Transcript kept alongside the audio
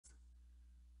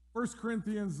1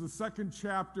 Corinthians, the 2nd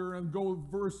chapter, and go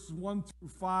verse 1 through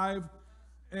 5.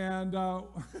 And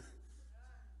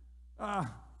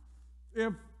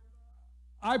if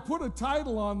I put a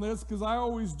title on this, because I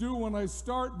always do when I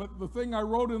start, but the thing I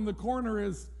wrote in the corner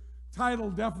is, title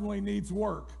definitely needs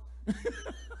work.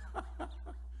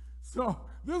 So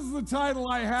this is the title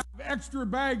I have, Extra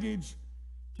Baggage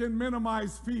Can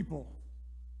Minimize People.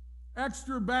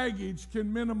 Extra baggage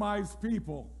can minimize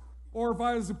people. Or if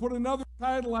I was to put another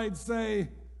title, I'd say,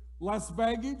 less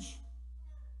baggage,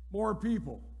 more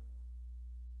people.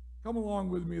 Come along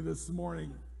with me this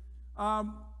morning.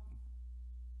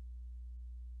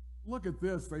 Look at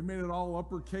this. They made it all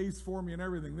uppercase for me and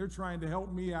everything. They're trying to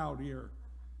help me out here.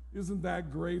 Isn't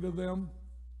that great of them?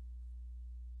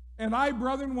 And I,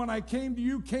 brethren, when I came to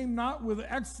you, came not with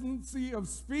excellency of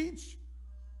speech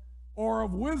or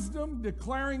of wisdom,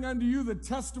 declaring unto you the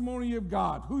testimony of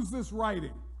God. Who's this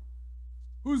writing?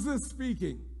 Who's this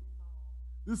speaking?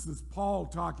 This is Paul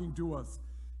talking to us.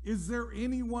 Is there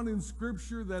anyone in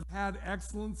Scripture that had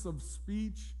excellence of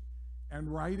speech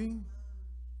and writing?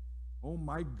 Oh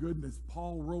my goodness,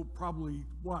 Paul wrote probably,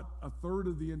 what, a third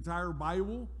of the entire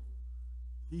Bible?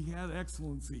 He had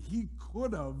excellency. He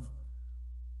could have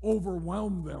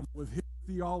overwhelmed them with his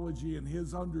theology and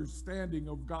his understanding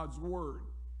of God's Word.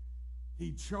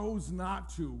 He chose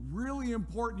not to. Really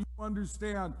important you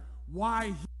understand why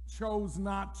he chose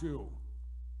not to.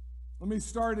 Let me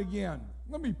start again.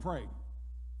 Let me pray.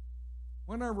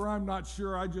 Whenever I'm not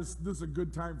sure, this is a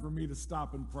good time for me to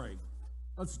stop and pray.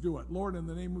 Let's do it. Lord, in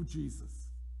the name of Jesus.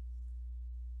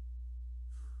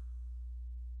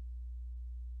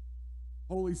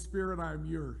 Holy Spirit, I am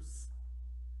yours.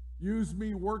 Use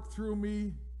me, work through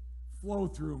me, flow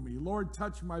through me. Lord,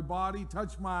 touch my body,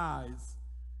 touch my eyes.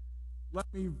 Let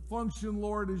me function,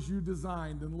 Lord, as you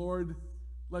designed. And Lord,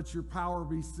 let your power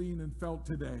be seen and felt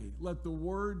today. Let the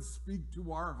word speak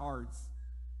to our hearts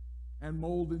and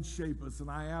mold and shape us. And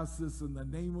I ask this in the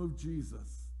name of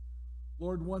Jesus.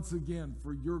 Lord, once again,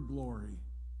 for your glory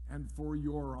and for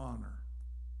your honor.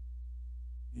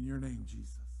 In your name,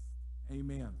 Jesus.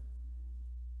 Amen.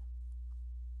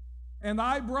 And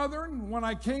I, brethren, when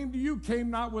I came to you,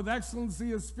 came not with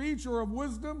excellency of speech or of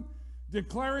wisdom,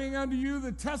 declaring unto you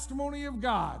the testimony of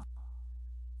God.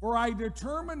 For I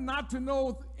determined not to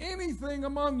know anything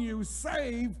among you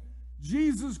save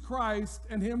Jesus Christ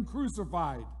and him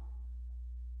crucified.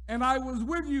 And I was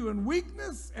with you in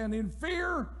weakness and in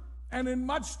fear and in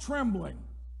much trembling.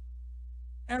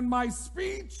 And my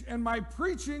speech and my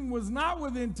preaching was not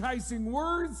with enticing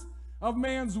words of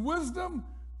man's wisdom,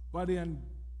 but in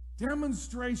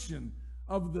demonstration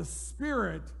of the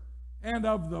Spirit and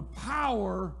of the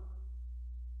power.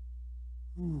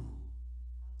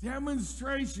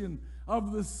 Demonstration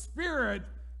of the Spirit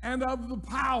and of the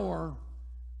power,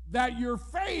 that your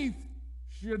faith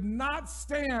should not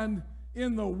stand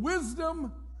in the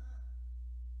wisdom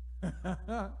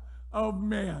of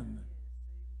man,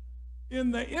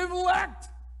 in the intellect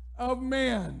of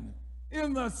man,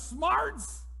 in the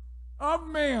smarts of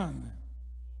man,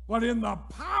 but in the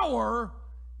power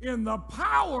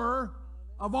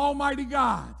of Almighty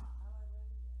God.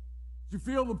 Did you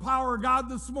feel the power of God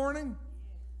this morning?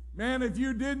 Man, if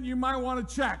you didn't, you might want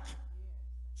to check.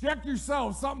 Check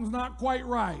yourself. Something's not quite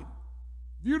right.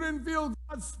 If you didn't feel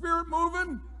God's Spirit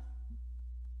moving,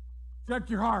 check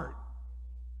your heart.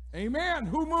 Amen.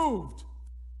 Who moved?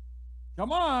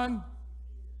 Come on.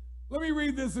 Let me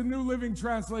read this in New Living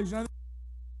Translation.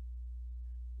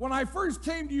 When I first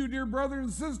came to you, dear brothers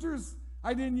and sisters,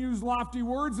 I didn't use lofty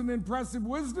words and impressive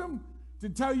wisdom to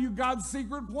tell you God's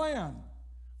secret plan.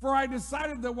 For I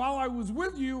decided that while I was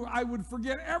with you, I would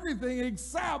forget everything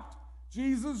except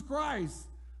Jesus Christ,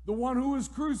 the one who was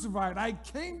crucified. I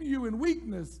came to you in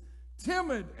weakness,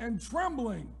 timid and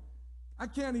trembling. I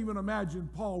can't even imagine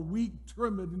Paul weak,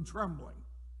 timid, and trembling.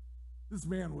 This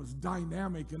man was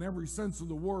dynamic in every sense of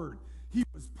the word. He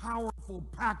was a powerful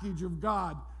package of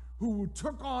God who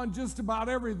took on just about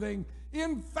everything.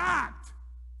 In fact,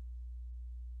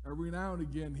 every now and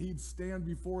again, he'd stand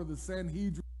before the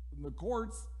Sanhedrin in the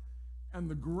courts and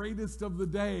the greatest of the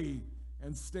day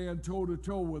and stand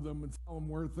toe-to-toe with them and tell them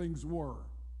where things were.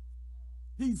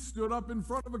 He stood up in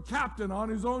front of a captain on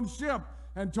his own ship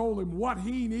and told him what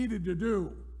he needed to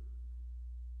do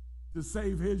to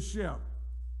save his ship.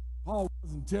 Paul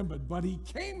wasn't timid, but he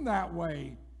came that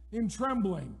way in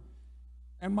trembling.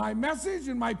 And my message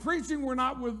and my preaching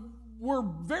were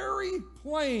very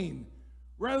plain.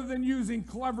 Rather than using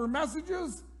clever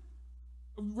messages,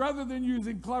 rather than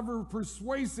using clever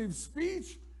persuasive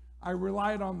speech, I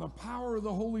relied on the power of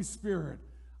the Holy Spirit.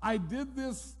 I did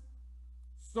this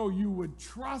so you would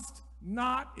trust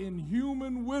not in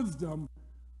human wisdom,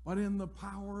 but in the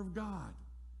power of God.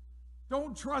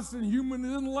 Don't trust in human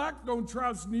intellect. Don't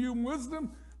trust in human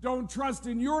wisdom. Don't trust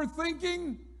in your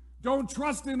thinking. Don't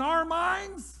trust in our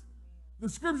minds. The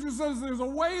scripture says there's a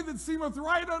way that seemeth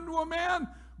right unto a man,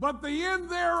 but the end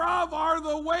thereof are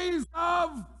the ways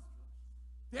of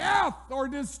death or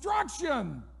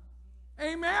destruction.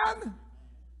 Amen?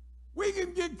 We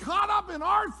can get caught up in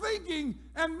our thinking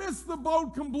and miss the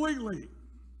boat completely.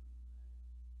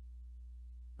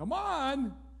 Come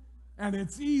on. And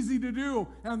it's easy to do.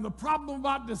 And the problem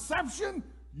about deception,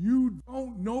 you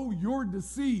don't know you're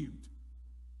deceived.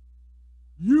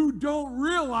 You don't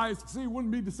realize, see, it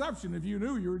wouldn't be deception if you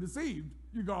knew you were deceived.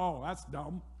 You go, oh, that's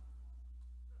dumb.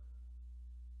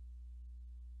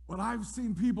 But I've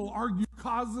seen people argue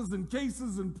causes and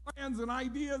cases and plans and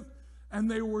ideas, and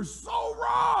they were so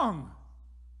wrong.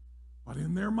 But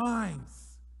in their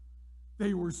minds,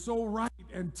 they were so right,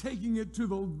 and taking it to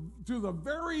the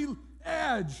very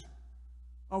edge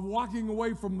of walking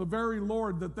away from the very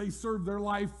Lord that they served their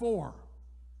life for.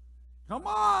 Come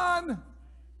on!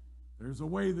 There's a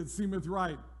way that seemeth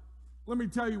right. Let me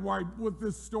tell you what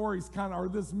this story's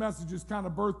this message is kind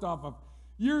of birthed off of.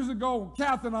 Years ago,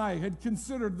 Kath and I had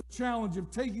considered the challenge of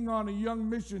taking on a young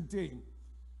mission team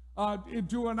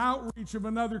into an outreach of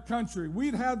another country.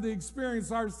 We'd had the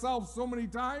experience ourselves so many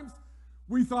times,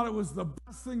 we thought it was the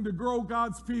best thing to grow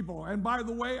God's people. And by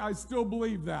the way, I still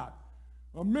believe that.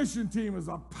 A mission team is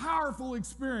a powerful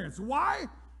experience. Why?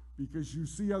 Because you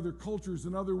see other cultures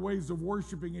and other ways of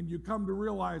worshiping, and you come to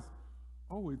realize,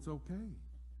 oh, it's okay.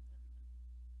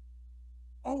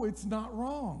 Oh, it's not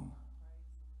wrong.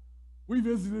 We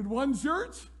visited one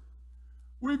church.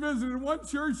 We visited one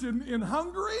church in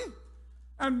Hungary,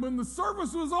 and when the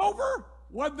service was over,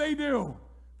 what'd they do?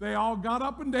 They all got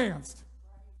up and danced.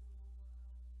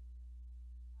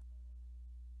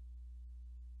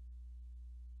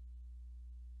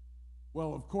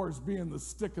 Well, of course, being the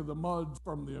stick of the mud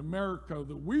from the America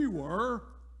that we were,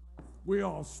 we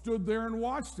all stood there and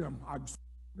watched them.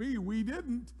 We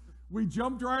didn't. We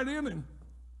jumped right in and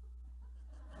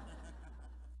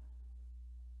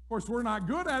of course, we're not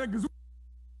good at it because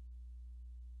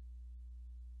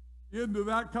into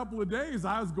that couple of days,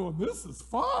 I was going, this is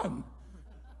fun.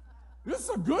 This is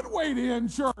a good way to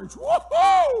end church.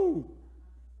 Woohoo!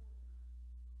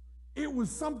 It was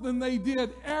something they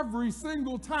did every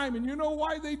single time. And you know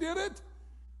why they did it?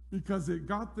 Because it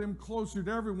got them closer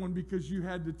to everyone, because you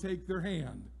had to take their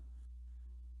hand.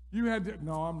 You had to,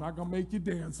 no, I'm not going to make you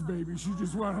dance, baby. She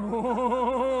just went,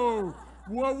 whoa,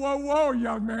 whoa, whoa, whoa,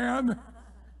 young man.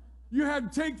 You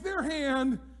had to take their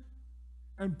hand,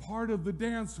 and part of the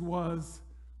dance was,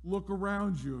 look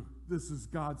around you. This is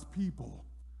God's people.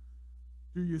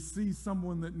 Do you see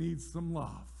someone that needs some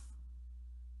love?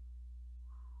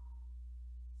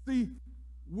 See,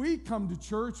 we come to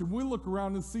church and we look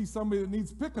around and see somebody that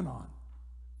needs picking on.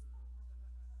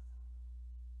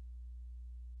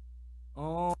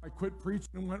 Oh, I quit preaching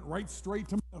and went right straight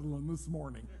to meddling this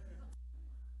morning.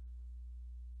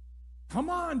 Come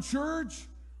on, church.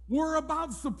 We're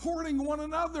about supporting one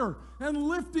another and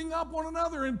lifting up one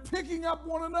another and picking up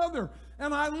one another.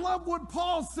 And I love what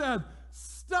Paul said.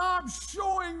 Stop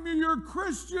showing me your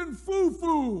Christian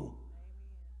foo-foo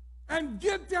and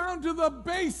get down to the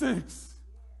basics.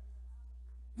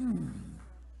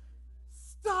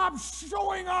 Stop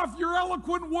showing off your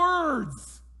eloquent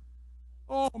words.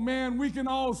 Oh man, we can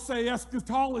all say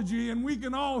eschatology and we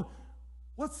can all,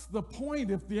 what's the point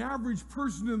if the average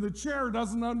person in the chair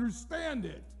doesn't understand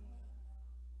it?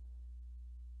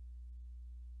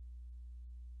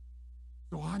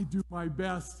 So I do my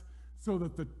best so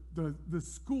that the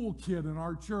school kid in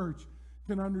our church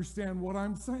can understand what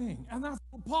I'm saying. And that's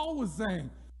what Paul was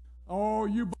saying. Oh,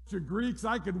 you bunch of Greeks,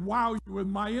 I could wow you with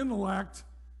my intellect,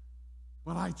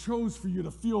 but I chose for you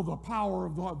to feel the power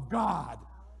of God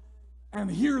and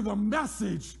hear the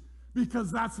message,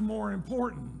 because that's more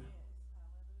important.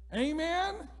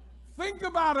 Amen? Think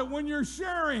about it when you're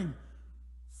sharing.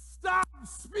 Stop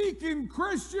speaking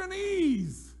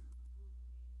Christianese.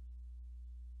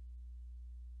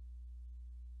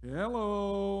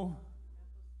 Hello.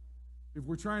 If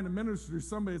we're trying to minister to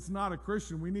somebody that's not a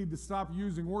Christian, we need to stop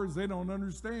using words they don't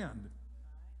understand.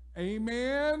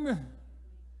 Amen?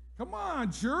 Come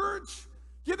on, church.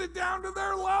 Get it down to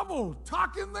their level.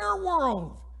 Talk in their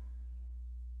world.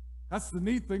 That's the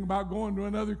neat thing about going to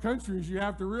another country, is you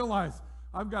have to realize,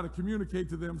 I've got to communicate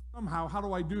to them somehow. How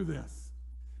do I do this?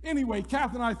 Anyway,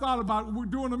 Kath and I thought about, we're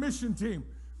doing a mission team.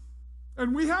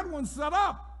 And we had one set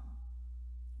up.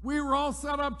 We were all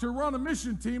set up to run a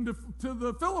mission team to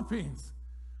the Philippines.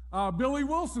 Billy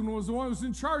Wilson was the one who was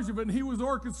in charge of it, and he was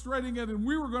orchestrating it, and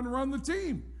we were going to run the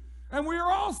team. And we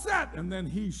were all set, and then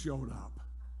he showed up.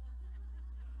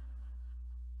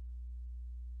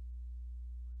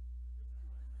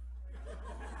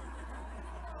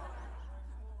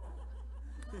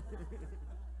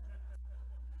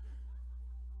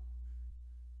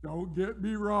 Don't get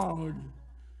me wrong.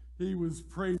 He was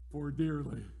prayed for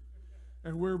dearly,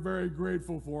 and we're very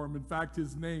grateful for him. In fact,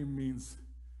 his name means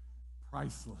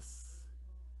priceless,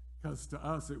 because to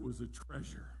us it was a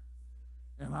treasure.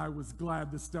 And I was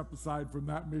glad to step aside from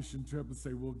that mission trip and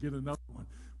say, we'll get another one.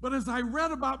 But as I read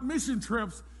about mission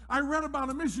trips, I read about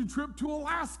a mission trip to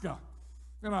Alaska.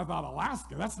 And I thought,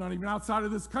 Alaska? That's not even outside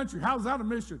of this country. How's that a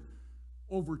mission?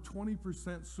 Over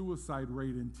 20% suicide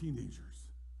rate in teenagers.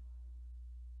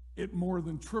 It more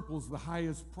than triples the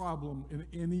highest problem in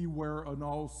anywhere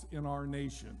else in our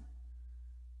nation.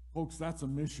 Folks, that's a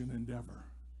mission endeavor.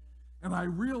 And I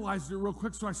realized it real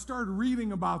quick, so I started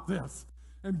reading about this.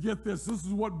 And get this is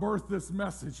what birthed this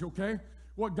message, okay?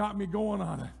 What got me going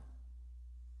on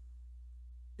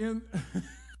it.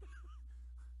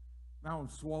 Now I'm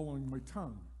swallowing my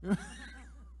tongue.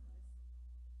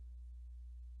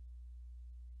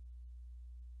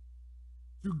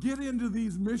 To get into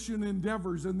these mission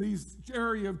endeavors in these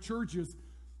area of churches,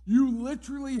 you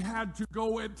literally had to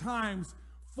go at times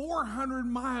 400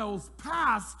 miles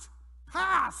past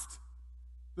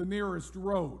the nearest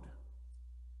road.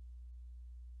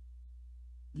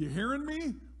 You hearing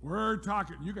me? We're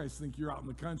talking, you guys think you're out in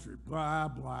the country, blah,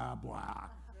 blah, blah.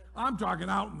 I'm talking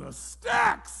out in the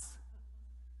sticks.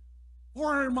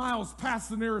 400 miles past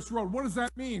the nearest road. What does that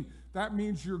mean? That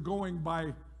means you're going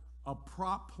by a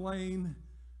prop plane,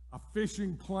 a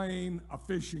fishing plane, a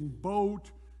fishing boat.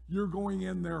 You're going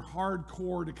in there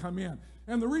hardcore to come in.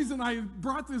 And the reason I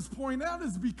brought this point out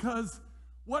is because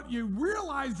what you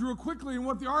realized real quickly and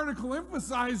what the article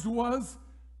emphasized was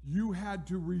you had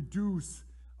to reduce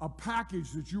a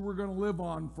package that you were going to live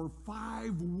on for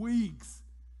 5 weeks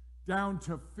down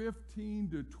to 15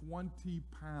 to 20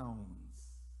 pounds.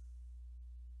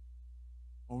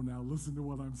 Oh, now listen to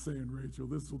what I'm saying, Rachel.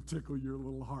 This will tickle your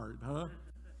little heart, huh?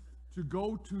 To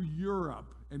go to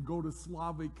Europe and go to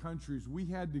Slavic countries, we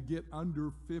had to get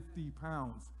under 50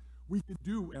 pounds. We could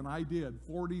do, and I did,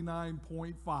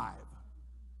 49.5.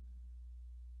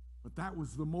 But that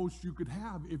was the most you could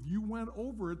have. If you went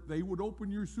over it, they would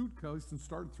open your suitcase and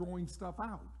start throwing stuff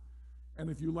out. And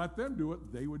if you let them do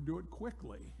it, they would do it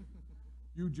quickly.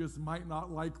 You just might not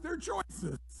like their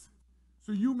choices.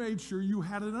 So you made sure you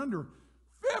had it under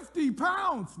 50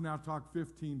 pounds. Now talk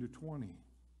 15 to 20.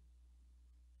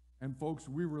 And folks,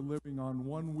 we were living on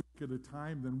 1 week at a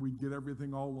time. Then we'd get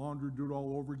everything all laundered, do it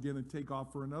all over again, and take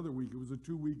off for another week. It was a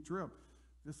 2-week trip.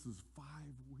 This is 5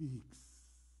 weeks.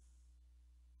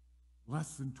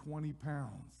 Less than 20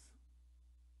 pounds.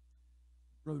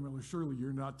 Brother Miller, surely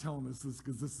you're not telling us this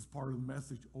because this is part of the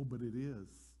message. Oh, but it is.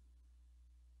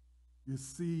 You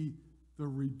see, the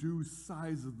reduced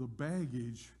size of the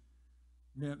baggage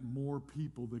meant more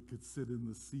people that could sit in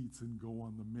the seats and go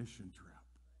on the mission trip.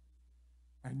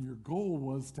 And your goal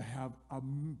was to have a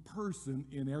person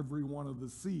in every one of the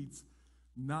seats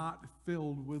not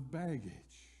filled with baggage.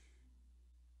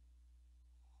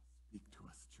 Speak to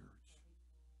us, church.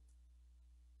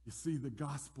 You see, the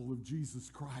gospel of Jesus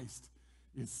Christ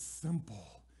is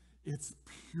simple. It's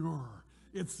pure.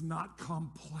 It's not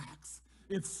complex.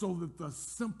 It's so that the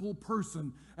simple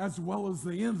person, as well as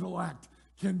the intellect,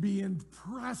 can be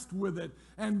impressed with it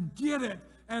and get it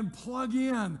and plug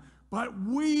in. But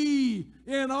we,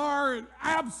 in our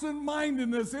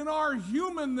absent-mindedness, in our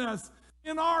humanness,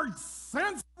 in our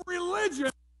sense of religion,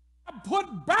 have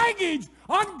put baggage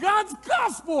on God's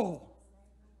gospel.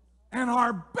 And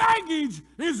our baggage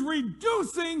is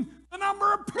reducing the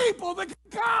number of people that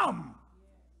can come.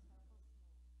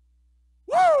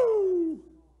 Woo!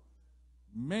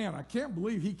 Man, I can't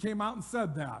believe he came out and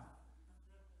said that.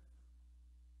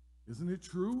 Isn't it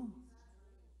true?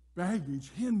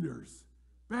 Baggage hinders.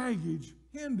 Baggage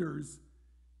hinders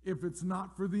if it's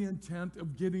not for the intent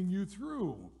of getting you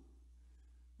through.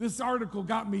 This article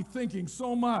got me thinking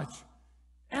so much.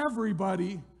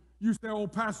 Everybody, you say, oh,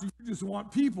 Pastor, you just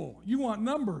want people. You want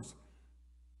numbers.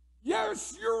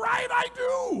 Yes, you're right, I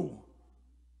do.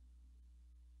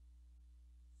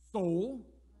 Soul,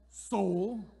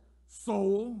 soul,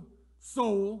 soul,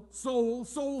 soul, soul,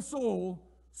 soul, soul,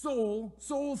 soul,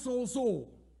 soul, soul,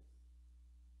 soul.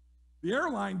 The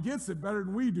airline gets it better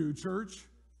than we do, church.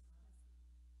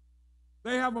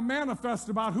 They have a manifest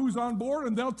about who's on board,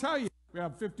 and they'll tell you, we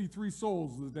have 53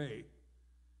 souls a day.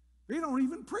 They don't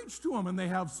even preach to them, and they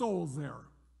have souls there.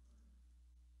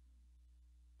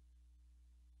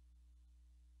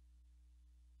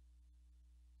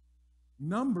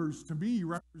 Numbers to me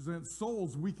represent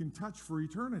souls we can touch for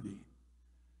eternity.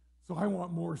 So I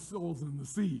want more souls in the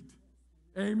seat.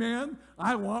 Amen?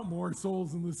 I want more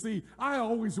souls in the seat. I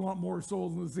always want more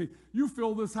souls in the seat. You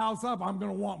fill this house up, I'm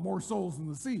going to want more souls in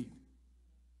the seat.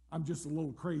 I'm just a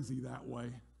little crazy that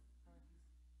way.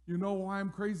 You know why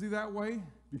I'm crazy that way?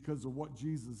 Because of what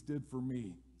Jesus did for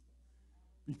me.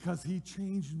 Because he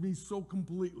changed me so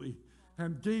completely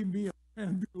and gave me a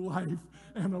brand new life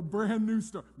and a brand new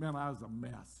start. Man, I was a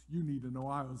mess. You need to know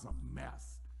I was a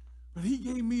mess. But he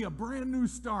gave me a brand new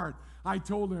start. I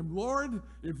told him, Lord,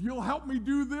 if you'll help me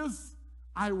do this,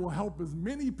 I will help as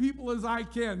many people as I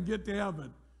can get to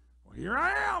heaven. Well, here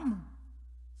I am,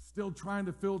 still trying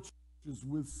to fill churches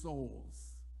with souls.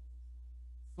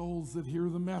 Souls that hear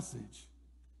the message.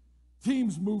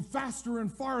 Teams move faster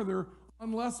and farther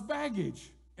on less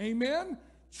baggage. Amen?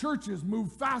 Churches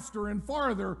move faster and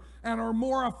farther and are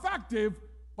more effective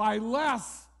by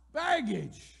less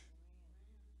baggage.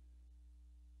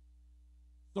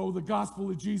 So the gospel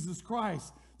of Jesus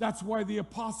Christ. That's why the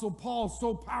Apostle Paul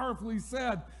so powerfully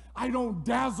said, I don't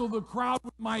dazzle the crowd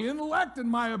with my intellect and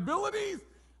my abilities.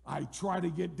 I try to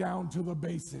get down to the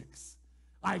basics.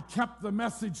 I kept the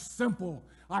message simple.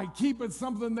 I keep it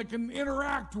something that can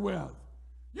interact with.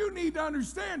 You need to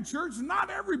understand, church, not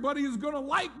everybody is going to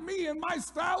like me and my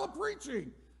style of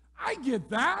preaching. I get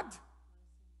that.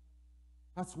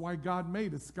 That's why God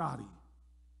made a Scotty.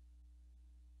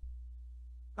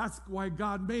 That's why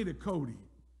God made a Cody.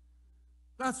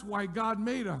 That's why God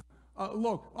made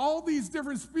look, all these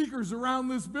different speakers around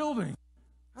this building.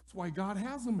 That's why God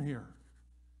has them here.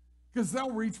 Because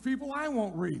they'll reach people I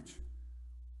won't reach.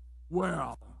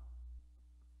 Well,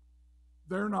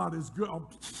 they're not as good. Oh,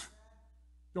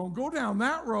 don't go down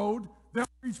that road. They'll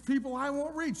reach people I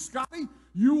won't reach. Scotty,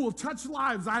 you will touch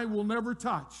lives I will never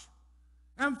touch.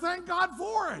 And thank God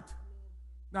for it.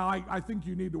 Now, I think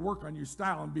you need to work on your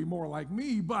style and be more like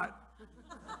me, but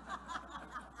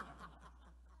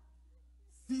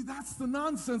see, that's the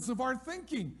nonsense of our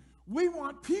thinking. We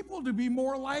want people to be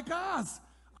more like us.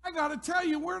 I got to tell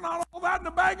you, we're not all that in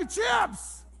a bag of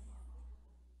chips.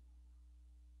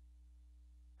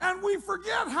 And we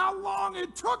forget how long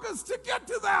it took us to get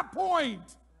to that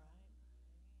point.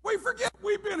 We forget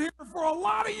we've been here for a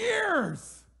lot of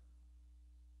years.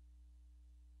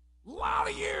 A lot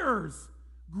of years.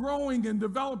 Growing and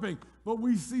developing, but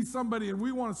we see somebody and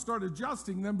we want to start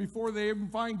adjusting them before they even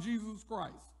find Jesus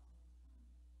Christ.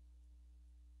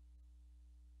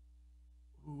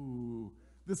 Ooh,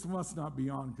 this must not be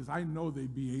on because I know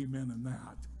they'd be amen in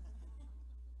that.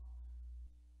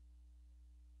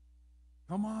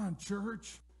 Come on,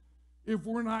 church. If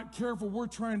we're not careful, we're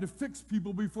trying to fix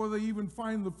people before they even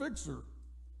find the fixer.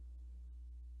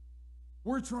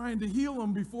 We're trying to heal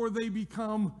them before they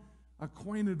become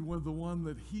acquainted with the one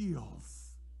that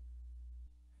heals.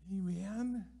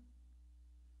 Amen.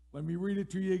 Let me read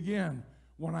it to you again.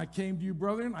 When I came to you,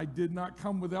 brethren, I did not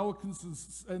come with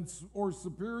eloquence or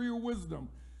superior wisdom,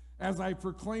 as I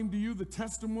proclaimed to you the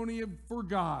testimony for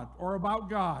God, or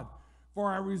about God. For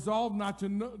I resolved not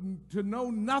to know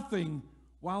nothing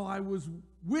while I was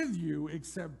with you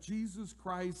except Jesus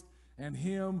Christ and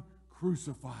him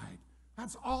crucified.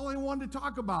 That's all I wanted to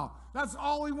talk about. That's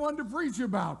all he wanted to preach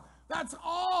about. That's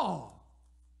all.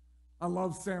 I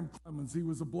love Sam Clemens. He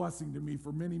was a blessing to me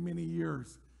for many, many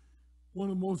years. One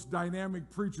of the most dynamic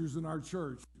preachers in our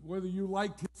church. Whether you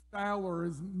liked his style or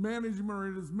his management or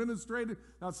his administrative,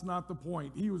 that's not the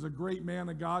point. He was a great man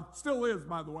of God. Still is,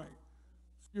 by the way.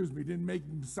 Excuse me, didn't make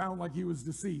him sound like he was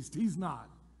deceased. He's not.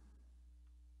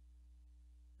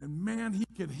 And man, he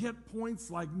could hit points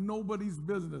like nobody's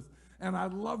business. And I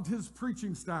loved his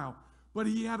preaching style. But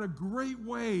he had a great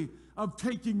way of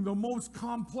taking the most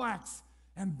complex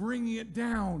and bringing it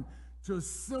down to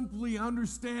simply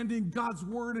understanding God's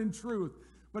word and truth.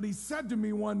 But he said to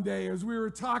me one day as we were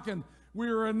talking, we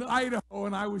were in Idaho,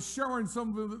 and I was showing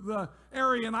some of the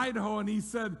area in Idaho, and he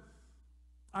said,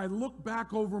 I look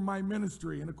back over my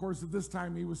ministry. And of course, at this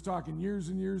time, he was talking years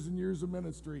and years and years of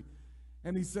ministry.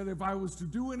 And he said, if I was to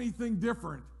do anything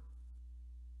different,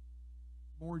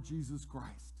 more Jesus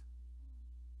Christ.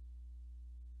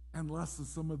 And less of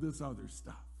some of this other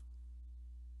stuff.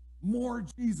 More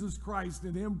Jesus Christ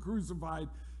and him crucified,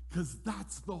 because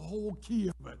that's the whole key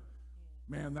of it.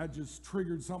 Man, that just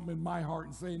triggered something in my heart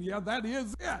and saying, yeah, that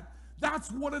is it. That's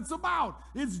what it's about.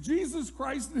 It's Jesus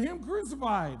Christ and him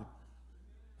crucified.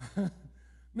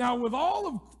 Now, with all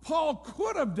of Paul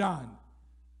could have done,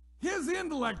 his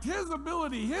intellect, his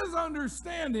ability, his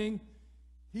understanding,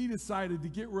 he decided to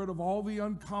get rid of all the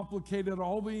uncomplicated,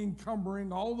 all the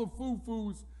encumbering, all the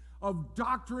foo-foos, of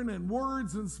doctrine and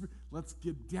words. Let's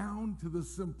get down to the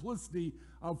simplicity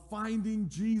of finding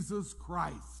Jesus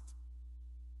Christ.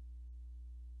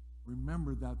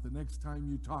 Remember that the next time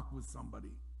you talk with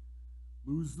somebody.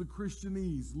 Lose the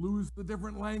Christianese, lose the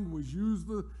different language, use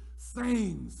the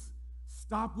sayings.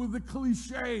 Stop with the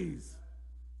cliches.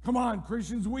 Come on,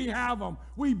 Christians, we have them.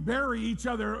 We bury each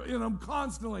other in them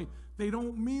constantly. They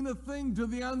don't mean a thing to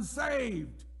the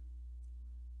unsaved.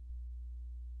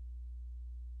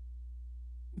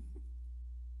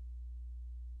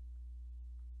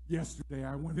 Yesterday,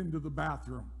 I went into the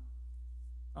bathroom.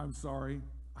 I'm sorry.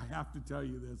 I have to tell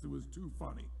you this. It was too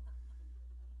funny.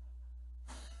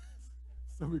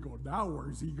 Somebody go, now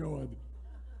where's he going?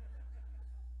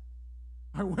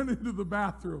 I went into the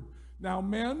bathroom. Now,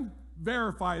 men,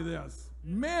 verify this.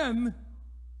 Men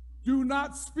do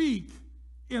not speak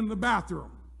in the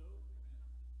bathroom.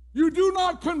 You do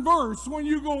not converse when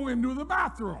you go into the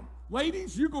bathroom.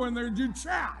 Ladies, you go in there and you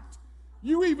chat.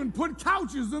 You even put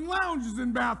couches and lounges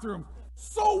in bathrooms.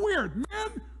 So weird.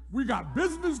 Men, we got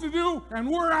business to do and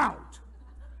we're out.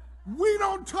 We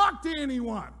don't talk to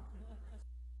anyone.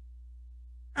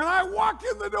 And I walk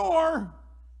in the door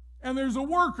and there's a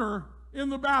worker in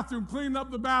the bathroom cleaning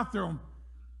up the bathroom.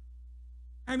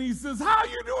 And he says, how are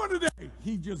you doing today?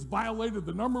 He just violated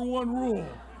the number one rule.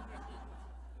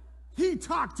 He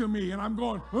talked to me and I'm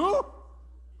going, huh?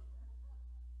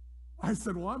 I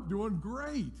said, well, I'm doing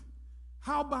great.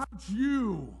 How about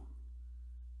you?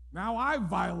 Now I've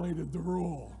violated the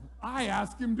rule. I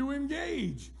asked him to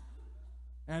engage.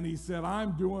 And he said,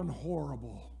 I'm doing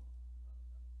horrible.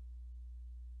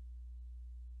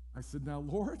 I said, now,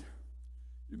 Lord,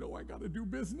 you know I got to do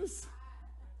business.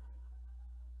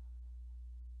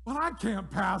 But I can't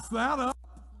pass that up.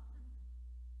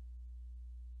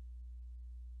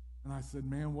 And I said,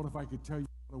 man, what if I could tell you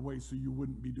a way so you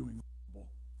wouldn't be doing horrible?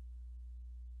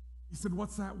 He said,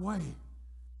 what's that way?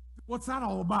 What's that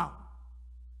all about?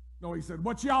 No, he said,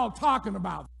 what y'all talking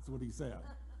about? That's what he said.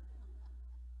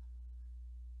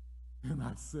 And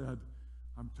I said,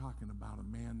 I'm talking about a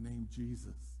man named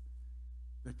Jesus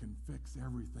that can fix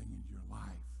everything in your life.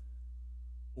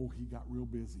 Oh, he got real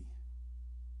busy.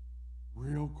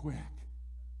 Real quick.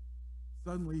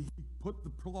 Suddenly, he put the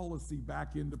policy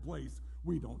back into place.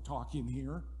 We don't talk in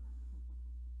here.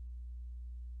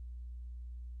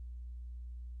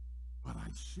 But I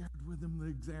shared with him the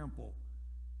example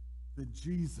that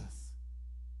Jesus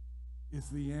is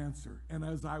the answer. And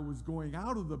as I was going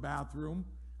out of the bathroom,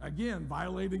 again,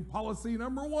 violating policy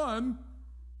number one,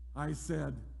 I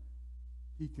said,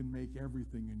 he can make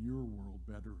everything in your world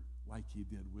better like he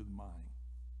did with mine.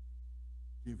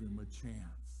 Give him a chance.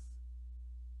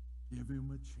 Give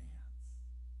him a chance.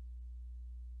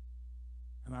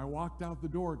 And I walked out the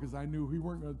door because I knew we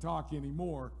weren't going to talk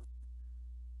anymore.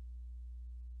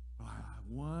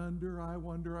 I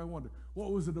wonder.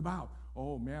 What was it about?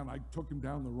 Oh, man, I took him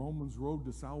down the Romans road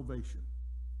to salvation.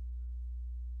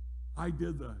 I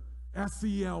did the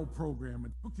SEL program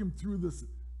and took him through this.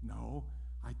 No,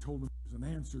 I told him there's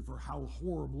an answer for how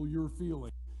horrible you're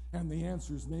feeling. And the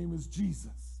answer's name is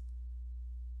Jesus.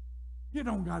 You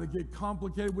don't got to get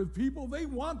complicated with people. They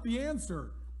want the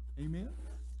answer. Amen?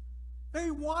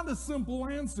 They want a simple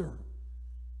answer.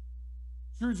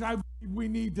 Church, we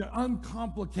need to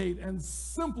uncomplicate and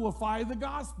simplify the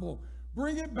gospel.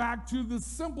 Bring it back to the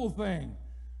simple thing.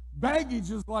 Baggage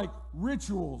is like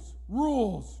rituals,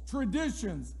 rules,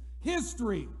 traditions,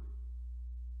 history.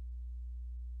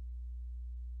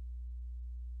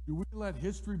 Do we let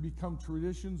history become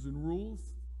traditions and rules?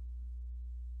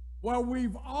 Well,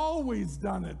 we've always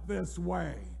done it this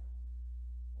way.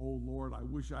 Oh, Lord, I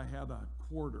wish I had a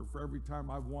quarter for every time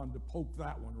I've wanted to poke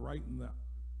that one right in the...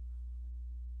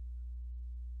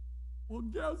 Well,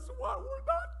 guess what? We're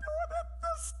not doing it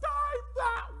this time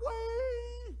that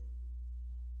way.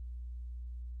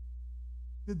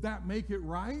 Did that make it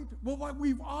right? Well,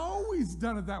 we've always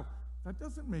done it that way. That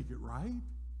doesn't make it right.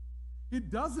 It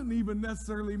doesn't even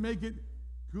necessarily make it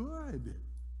good.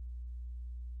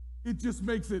 It just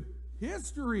makes it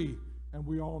history. And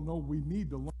we all know we need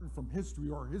to learn from history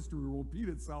or history will repeat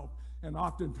itself and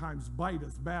oftentimes bite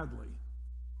us badly.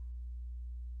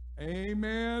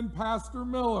 Amen, Pastor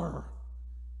Miller.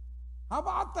 How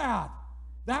about that?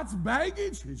 That's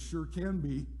baggage? It sure can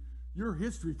be. Your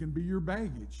history can be your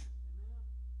baggage.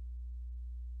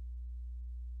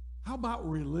 How about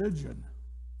religion?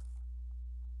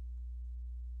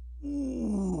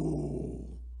 Ooh,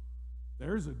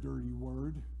 there's a dirty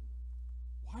word.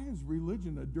 Why is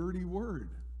religion a dirty word?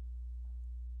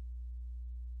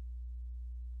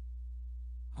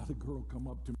 I had a girl come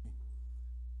up to me,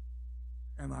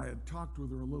 and I had talked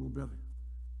with her a little bit.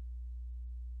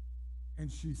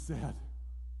 And she said,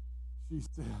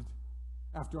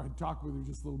 after I talked with her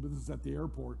just a little bit, this was at the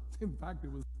airport. In fact,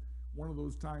 it was one of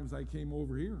those times I came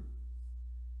over here.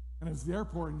 And it was the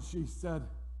airport, and she said,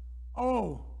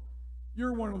 "Oh,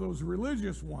 you're one of those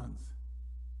religious ones."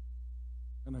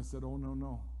 And I said, "Oh,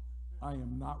 no, I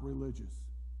am not religious."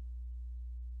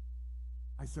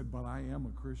 I said, "But I am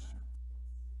a Christian."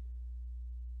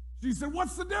 She said,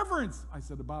 "What's the difference?" I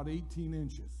said, "About 18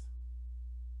 inches.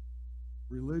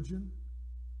 Religion,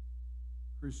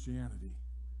 Christianity.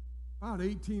 About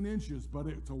 18 inches, but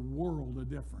it's a world of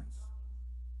difference."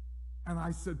 And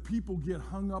I said, people get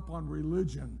hung up on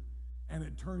religion, and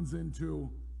it turns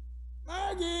into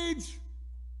baggage.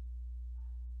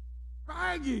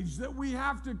 Baggage that we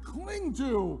have to cling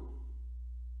to.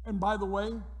 And by the way,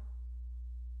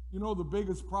 you know the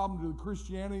biggest problem to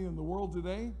Christianity in the world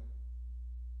today?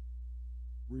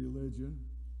 Religion.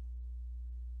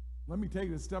 Let me take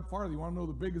it a step farther. You want to know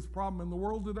the biggest problem in the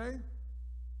world today?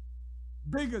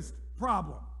 Biggest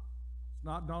problem. It's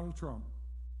not Donald Trump.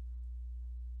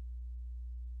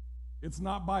 It's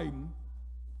not Biden.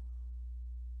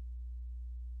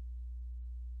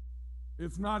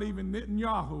 It's not even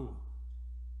Netanyahu. You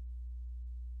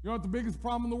know what the biggest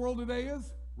problem in the world today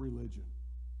is? Religion.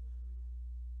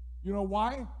 You know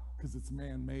why? Because it's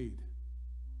man-made.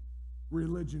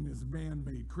 Religion is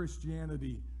man-made.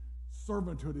 Christianity,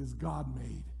 servanthood is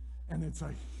God-made. And it's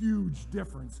a huge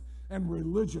difference. And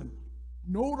religion,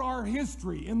 note our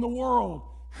history in the world.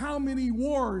 How many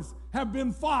wars have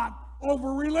been fought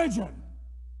over religion?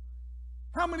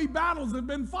 How many battles have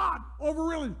been fought over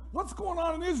religion? What's going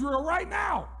on in Israel right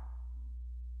now?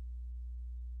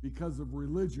 Because of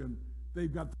religion,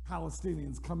 they've got the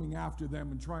Palestinians coming after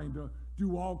them and trying to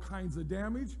do all kinds of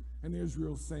damage, and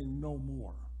Israel's saying, "No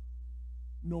more.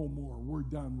 No more. We're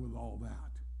done with all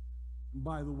that." And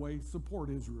by the way, support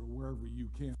Israel wherever you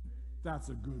can. That's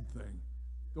a good thing.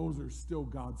 Those are still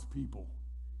God's people.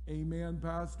 Amen,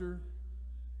 Pastor?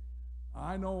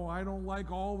 I know I don't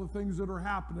like all the things that are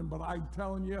happening, but I'm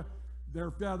telling you,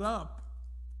 they're fed up,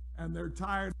 and they're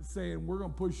tired of saying, "We're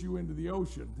going to push you into the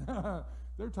ocean."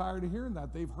 They're tired of hearing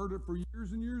that. They've heard it for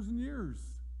years and years and years.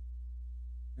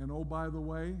 And oh, by the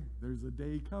way, there's a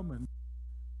day coming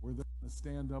where they're going to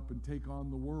stand up and take on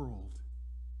the world.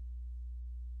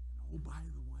 And oh, by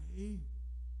the way,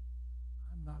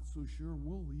 I'm not so sure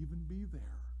we'll even be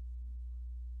there.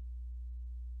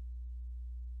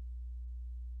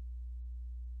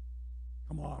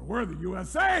 Come on, we're the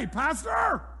USA,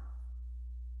 Pastor!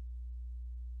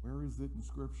 Where is it in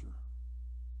Scripture?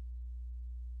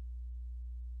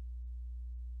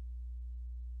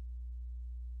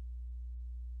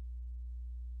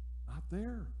 Not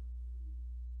there.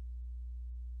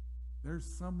 There's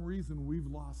some reason we've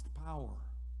lost power.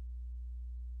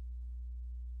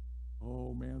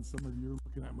 Oh, man, some of you are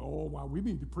looking at me. Oh, wow, we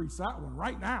need to preach that one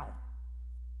right now.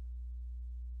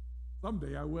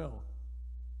 Someday I will.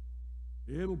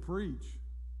 It'll preach.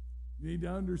 You need to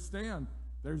understand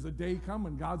there's a day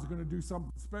coming. God's going to do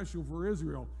something special for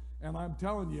Israel. And I'm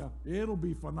telling you, it'll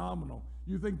be phenomenal.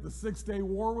 You think the 6-day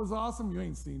war was awesome? You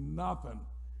ain't seen nothing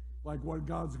like what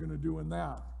God's going to do in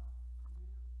that.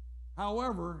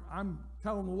 However, I'm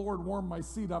telling the Lord, warm my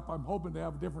seat up. I'm hoping to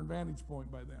have a different vantage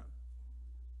point by then.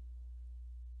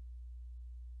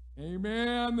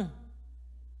 Amen.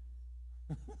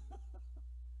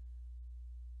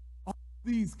 All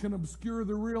these can obscure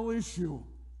the real issue.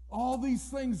 All these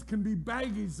things can be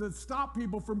baggage that stop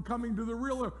people from coming to the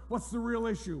real. What's the real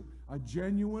issue? A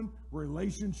genuine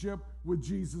relationship with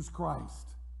Jesus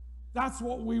Christ. That's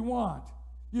what we want.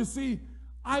 You see,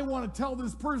 I want to tell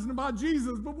this person about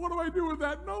Jesus, but what do I do with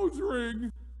that nose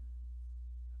ring?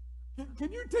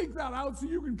 Can you take that out so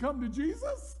you can come to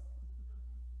Jesus?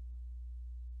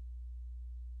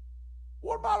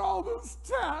 What about all those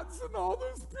tats and all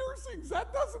those piercings?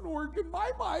 That doesn't work in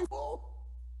my Bible.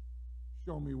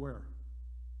 Show me where.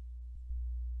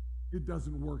 It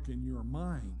doesn't work in your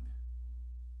mind.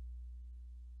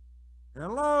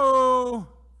 Hello?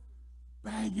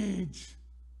 Baggage.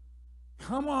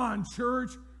 Come on,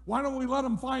 church. Why don't we let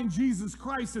them find Jesus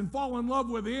Christ and fall in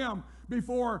love with him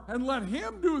before and let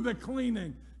him do the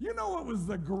cleaning? You know what was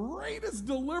the greatest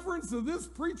deliverance of this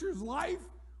preacher's life?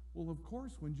 Well, of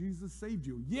course, when Jesus saved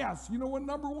you. Yes, you know what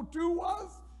number 2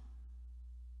 was?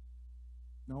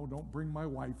 No, don't bring my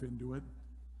wife into it.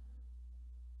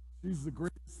 She's the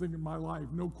greatest thing in my life,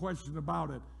 no question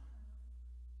about it.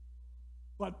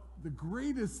 But the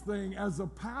greatest thing as a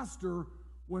pastor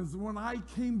was when I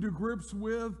came to grips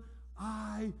with,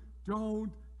 I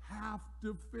don't have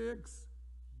to fix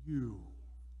you.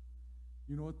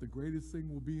 You know what the greatest thing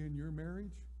will be in your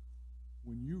marriage?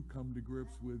 when you come to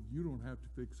grips with you don't have to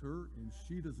fix her and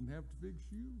she doesn't have to fix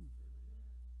you.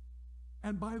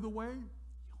 And by the way, you'll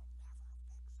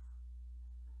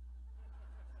never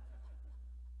fix her.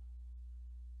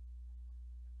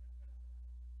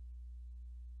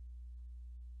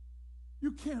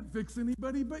 You can't fix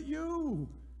anybody but you.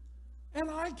 And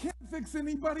I can't fix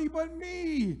anybody but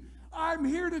me. I'm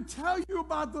here to tell you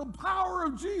about the power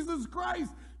of Jesus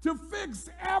Christ to fix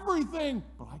everything.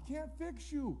 But I can't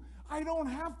fix you. I don't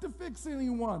have to fix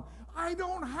anyone. I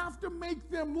don't have to make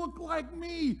them look like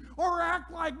me or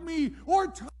act like me or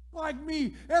talk like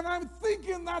me. And I'm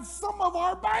thinking that's some of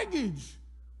our baggage.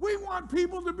 We want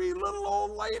people to be little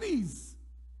old ladies.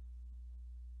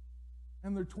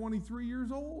 And they're 23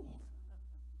 years old.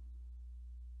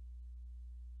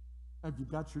 Have you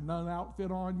got your nun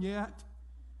outfit on yet?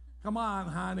 Come on,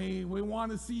 honey. We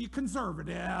want to see you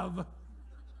conservative.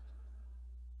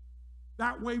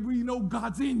 That way we know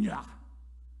God's in you.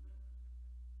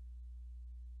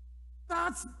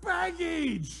 That's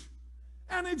baggage.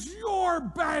 And it's your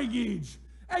baggage.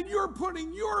 And you're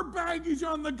putting your baggage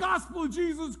on the gospel of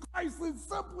Jesus Christ that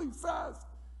simply says,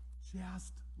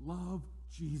 just love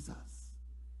Jesus.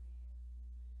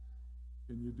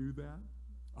 Can you do that?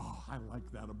 Oh, I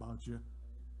like that about you.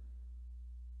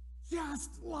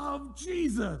 Just love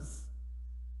Jesus.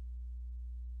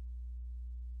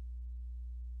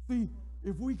 See,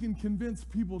 if we can convince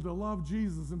people to love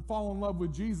Jesus and fall in love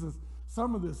with Jesus,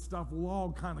 some of this stuff will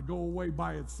all kind of go away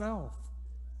by itself.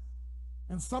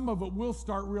 And some of it will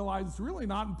start realizing it's really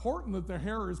not important that their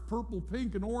hair is purple,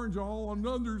 pink, and orange all on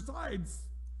the undersides.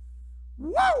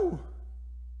 Whoa!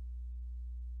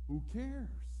 Who cares?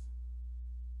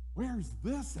 Where's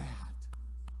this at?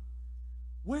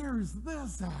 Where's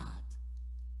this at?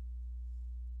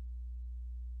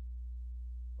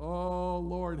 Oh,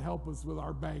 Lord, help us with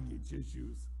our baggage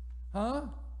issues. Huh?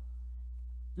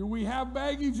 Do we have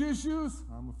baggage issues?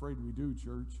 I'm afraid we do,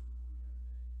 church.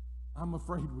 I'm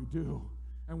afraid we do.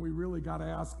 And we really got to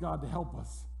ask God to help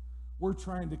us. We're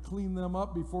trying to clean them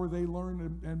up before they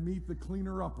learn and meet the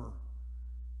cleaner-upper.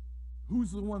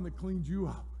 Who's the one that cleaned you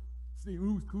up? See,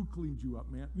 who cleaned you up,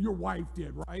 man? Your wife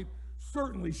did, right?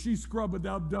 Certainly she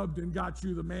scrub-a-dub-dubbed and got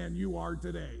you the man you are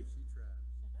today. She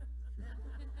tried.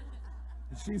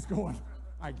 And she's going,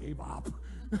 I gave up.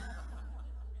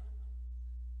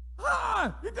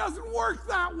 It doesn't work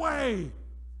that way.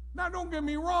 Now, don't get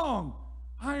me wrong.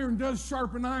 Iron does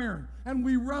sharpen iron, and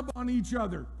we rub on each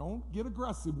other. Don't get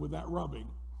aggressive with that rubbing.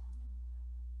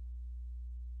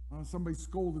 Somebody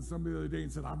scolded somebody the other day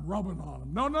and said, I'm rubbing on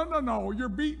them. No, you're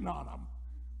beating on them.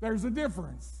 There's a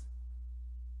difference.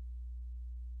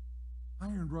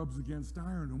 Iron rubs against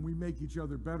iron, and we make each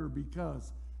other better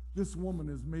because this woman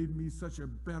has made me such a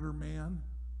better man.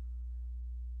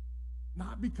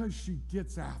 Not because she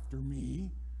gets after me,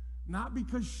 not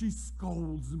because she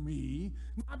scolds me,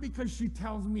 not because she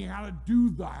tells me how to do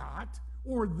that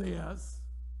or this,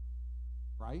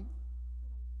 right?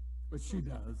 But she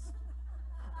does.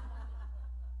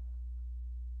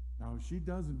 No, she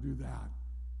doesn't do that,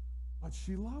 but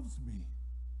she loves me.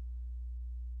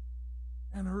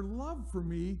 And her love for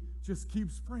me just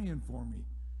keeps praying for me.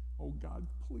 Oh, God,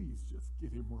 please just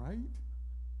get him right.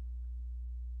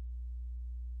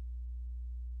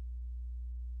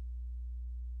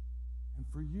 And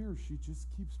for years, she just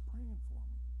keeps praying for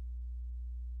me.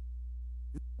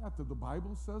 Isn't that what the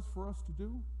Bible says for us to do?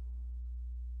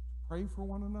 To pray for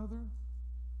one another,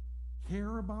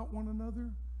 care about one another,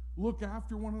 look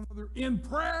after one another in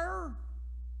prayer,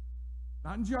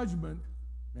 not in judgment.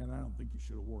 Man, I don't think you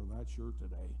should have worn that shirt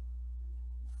today.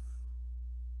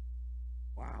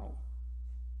 Wow.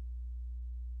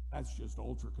 That's just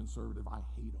ultra-conservative. I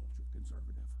hate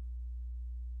ultra-conservative.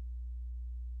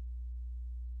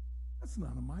 That's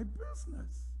none of my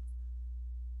business.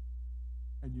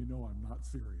 And you know I'm not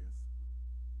serious.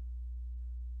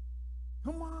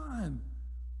 Come on.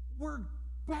 We're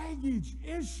baggage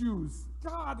issues.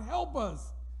 God help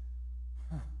us.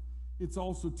 It's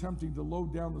also tempting to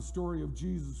load down the story of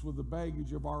Jesus with the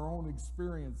baggage of our own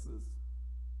experiences.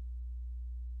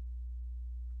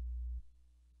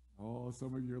 Oh,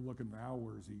 some of you are looking now,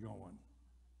 where's he going?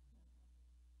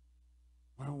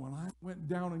 Well, when I went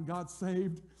down and got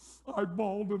saved, I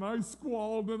bawled and I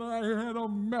squalled and I had a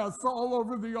mess all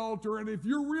over the altar. And if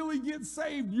you really get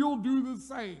saved, you'll do the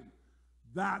same.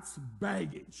 That's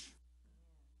baggage.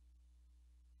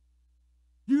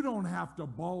 You don't have to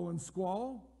bawl and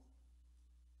squall.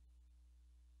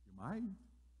 You might.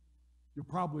 You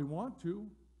probably want to.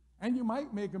 And you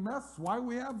might make a mess. That's why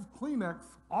we have Kleenex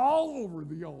all over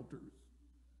the altars.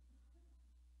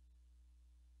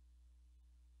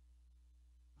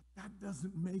 But that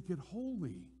doesn't make it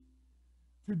holy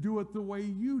to do it the way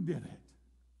you did it.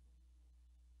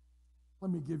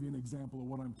 Let me give you an example of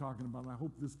what I'm talking about. I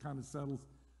hope this kind of settles.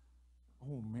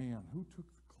 Oh man, who took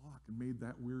the clock and made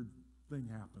that weird thing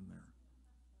happen there?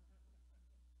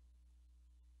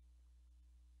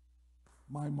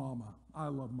 My mama. I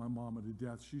love my mama to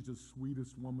death. She's the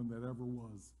sweetest woman that ever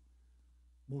was.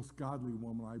 Most godly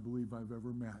woman I believe I've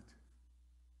ever met.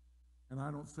 And I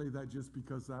don't say that just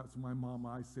because that's my mama.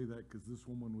 I say that because this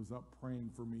woman was up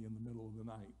praying for me in the middle of the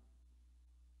night.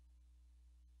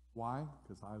 Why?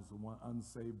 Because I was the one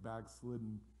unsaved,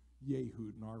 backslidden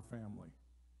yahoot in our family.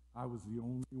 I was the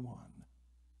only one.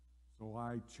 So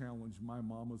I challenged my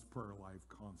mama's prayer life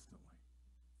constantly.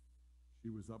 She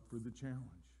was up for the challenge.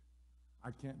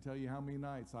 I can't tell you how many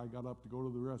nights I got up to go to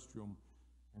the restroom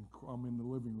and come in the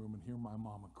living room and hear my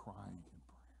mama crying in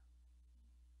prayer.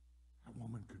 That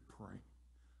woman could pray.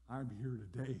 I'm here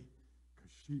today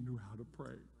because she knew how to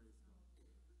pray.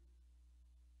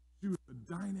 She was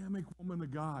a dynamic woman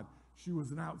of God. She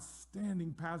was an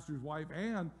outstanding pastor's wife,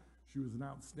 and she was an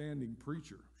outstanding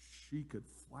preacher. She could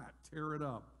flat tear it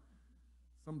up.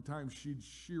 Sometimes she'd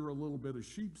shear a little bit of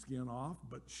sheepskin off,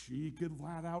 but she could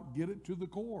flat out get it to the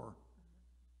core.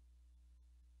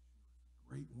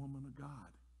 Great woman of God.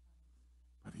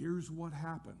 But here's what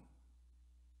happened.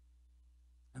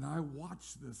 And I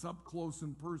watched this up close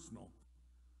and personal.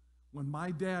 When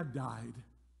my dad died,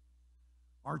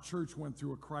 our church went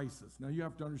through a crisis. Now you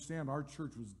have to understand, our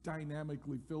church was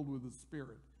dynamically filled with the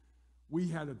Spirit. We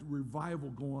had a revival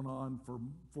going on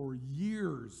for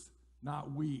years,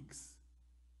 not weeks.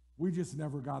 We just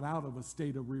never got out of a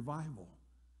state of revival.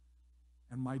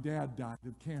 And my dad died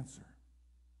of cancer.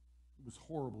 It was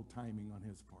horrible timing on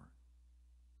his part.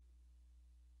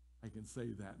 I can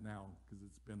say that now because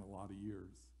it's been a lot of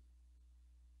years.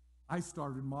 I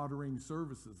started moderating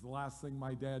services. The last thing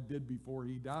my dad did before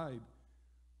he died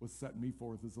was set me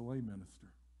forth as a lay minister.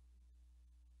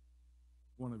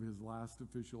 One of his last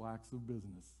official acts of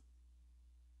business.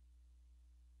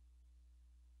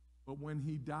 But when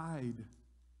he died,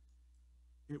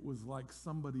 it was like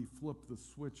somebody flipped the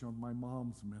switch on my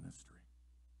mom's ministry.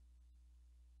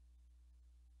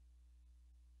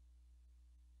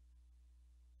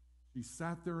 She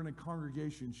sat there in a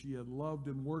congregation she had loved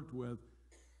and worked with,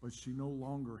 but she no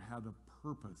longer had a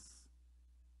purpose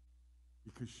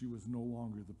because she was no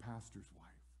longer the pastor's wife.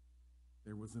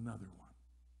 There was another one.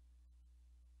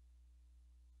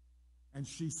 And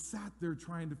she sat there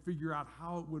trying to figure out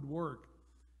how it would work.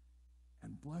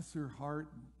 And bless her heart,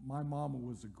 my mama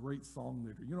was a great song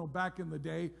leader. You know, back in the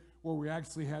day where we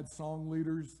actually had song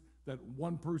leaders that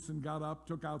one person got up,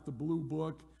 took out the blue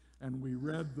book, and we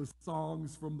read the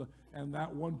songs and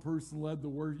that one person led the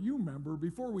word. You remember,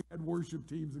 before we had worship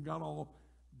teams and got all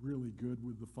really good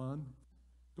with the fun.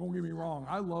 Don't get me wrong,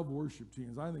 I love worship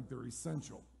teams. I think they're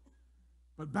essential.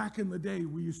 But back in the day,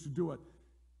 we used to do it.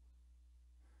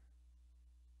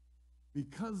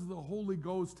 Because the Holy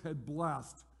Ghost had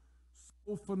blessed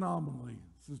so phenomenally.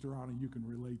 Sister Anna, you can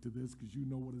relate to this because you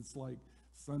know what it's like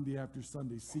Sunday after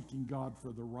Sunday seeking God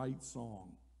for the right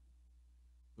song.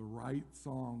 The right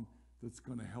song that's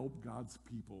going to help God's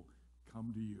people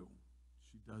come to you.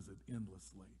 She does it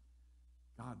endlessly.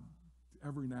 God,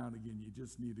 every now and again, you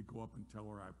just need to go up and tell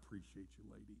her, I appreciate you,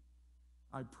 lady.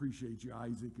 I appreciate you,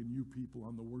 Isaac, and you people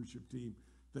on the worship team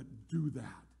that do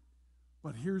that.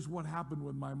 But here's what happened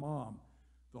with my mom.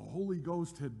 The Holy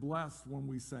Ghost had blessed when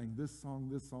we sang this song,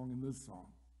 and this song.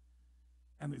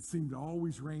 And it seemed to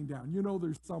always rain down. You know,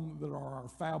 there's some that are our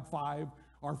Fab Five,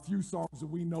 our few songs that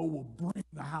we know will bring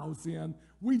the house in.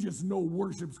 We just know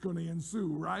worship's going to ensue,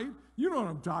 right? You know what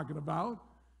I'm talking about.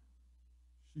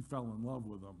 She fell in love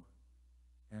with them.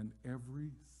 And every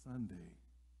Sunday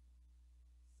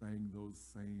sang those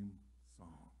same songs.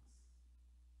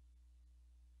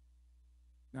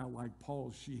 Now, like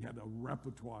Paul, she had a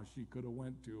repertoire she could have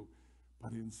went to,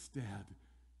 but instead,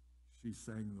 she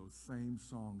sang those same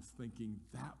songs thinking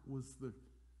that was the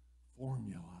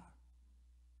formula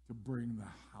to bring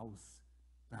the house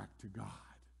back to God.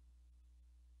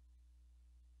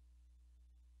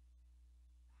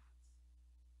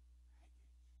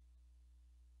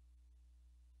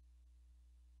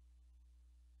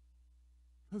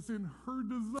 Because in her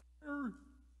desire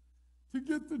to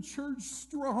get the church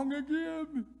strong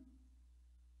again,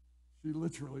 she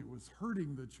literally was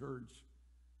hurting the church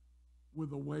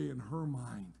with a way in her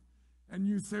mind. And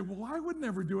you say, well, I would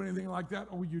never do anything like that.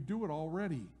 Oh, you do it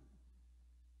already.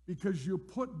 Because you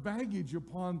put baggage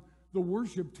upon the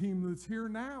worship team that's here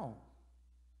now.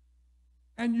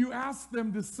 And you ask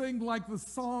them to sing like the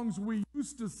songs we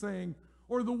used to sing,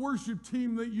 or the worship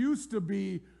team that used to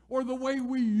be, or the way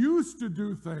we used to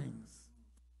do things.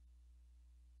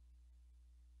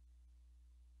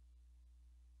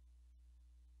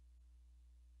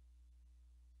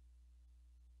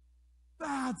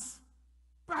 That's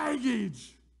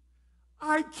baggage.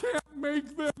 I can't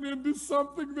make them into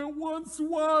something that once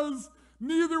was.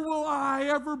 Neither will I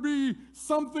ever be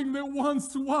something that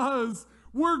once was.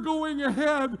 We're going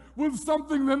ahead with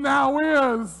something that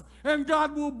now is. And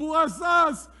God will bless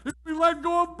us if we let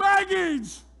go of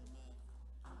baggage.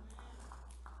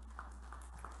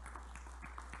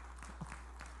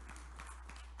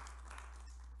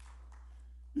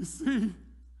 You see,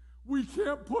 we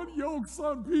can't put yokes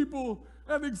on people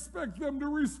and expect them to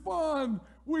respond.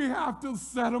 We have to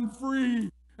set them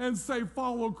free and say,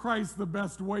 follow Christ the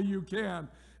best way you can.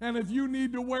 And if you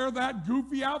need to wear that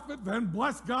goofy outfit, then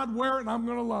bless God, wear it, and I'm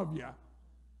going to love you.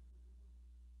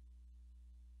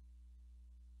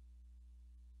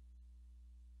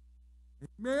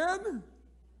 Amen?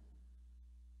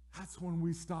 That's when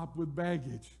we stop with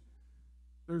baggage.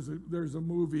 There's a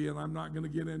movie, and I'm not going to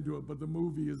get into it, but the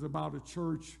movie is about a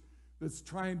church that's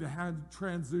trying to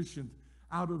transition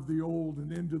out of the old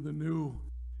and into the new.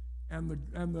 And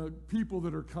the people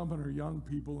that are coming are young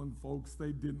people and folks.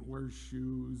 They didn't wear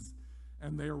shoes,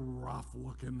 and they're rough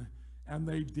looking, and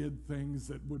they did things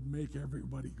that would make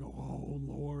everybody go, oh,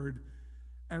 Lord.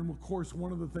 And, of course,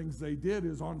 one of the things they did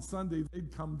is on Sunday,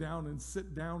 they'd come down and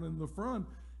sit down in the front,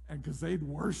 and because they'd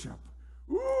worship.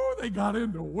 Ooh, they got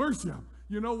into worship.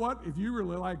 You know what? If you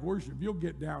really like worship, you'll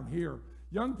get down here.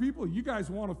 Young people, you guys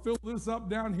want to fill this up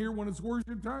down here when it's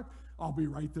worship time? I'll be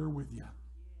right there with you.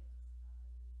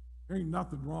 There ain't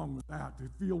nothing wrong with that, to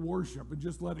feel worship and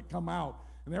just let it come out.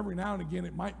 And every now and again,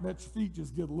 it might let your feet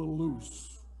just get a little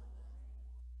loose.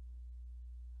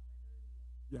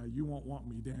 Yeah, you won't want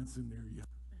me dancing near you.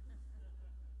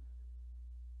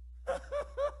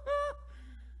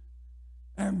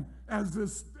 And as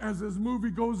this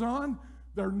movie goes on,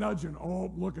 they're nudging.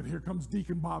 Oh, look at, here comes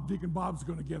Deacon Bob. Deacon Bob's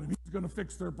going to get him. He's going to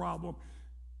fix their problem.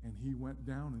 And he went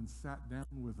down and sat down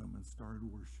with them and started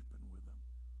worshiping with them.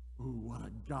 Ooh, what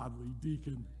a godly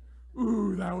deacon.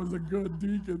 Ooh, that was a good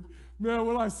deacon. Man,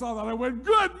 when I saw that, I went,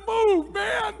 good move,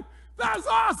 man. That's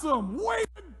awesome. Way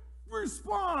to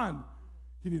respond.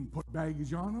 He didn't put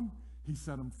baggage on them. He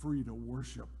set them free to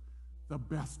worship the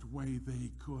best way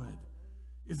they could.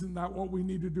 Isn't that what we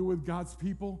need to do with God's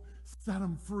people? Set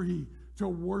them free to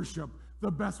worship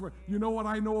the best way. You know what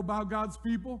I know about God's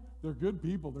people? They're good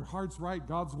people. Their heart's right.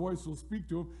 God's voice will speak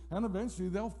to them, and eventually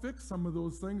they'll fix some of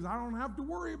those things. I don't have to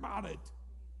worry about it.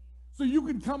 So you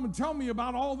can come and tell me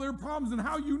about all their problems and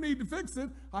how you need to fix it.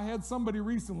 I had somebody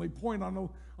recently point on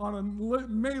a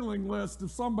mailing list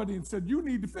of somebody and said, you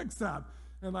need to fix that.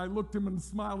 And I looked at him and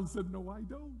smiled and said, no, I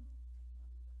don't.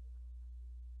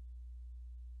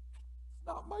 It's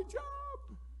not my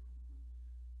job.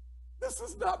 This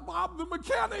is not Bob the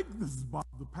mechanic. This is Bob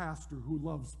the pastor who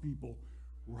loves people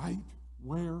right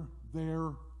where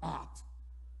they're at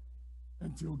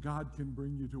until God can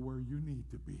bring you to where you need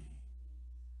to be.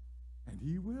 And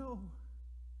he will.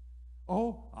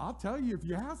 Oh, I'll tell you if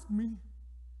you ask me.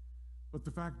 But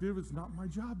the fact is, it's not my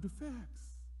job to fix.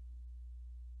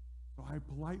 So I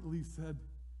politely said,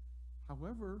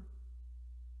 however,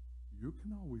 you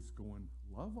can always go and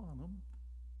love on them,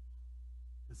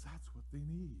 because that's what they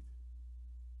need.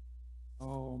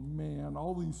 Oh, man,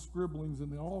 all these scribblings,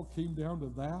 and they all came down to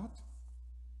that.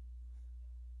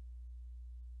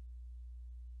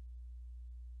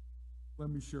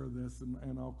 Let me share this,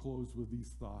 and I'll close with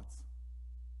these thoughts.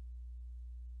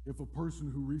 If a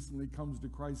person who recently comes to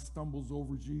Christ stumbles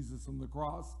over Jesus on the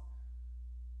cross,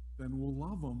 then we'll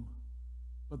love them,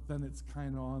 but then it's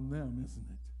kind of on them, isn't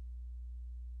it?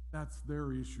 That's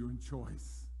their issue and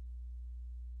choice.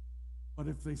 But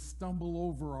if they stumble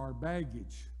over our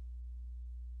baggage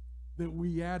that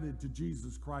we added to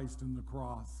Jesus Christ in the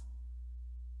cross,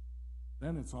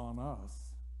 then it's on us.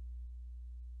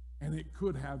 And it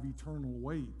could have eternal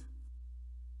weight.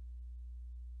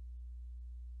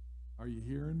 Are you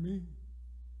hearing me?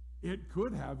 It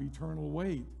could have eternal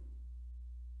weight.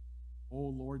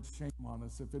 Oh, Lord, shame on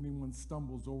us if anyone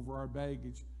stumbles over our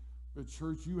baggage. But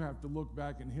church, you have to look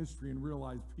back in history and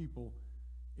realize people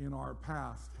in our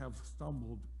past have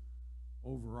stumbled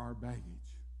over our baggage.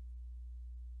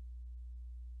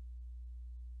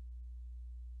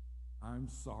 I'm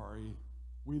sorry.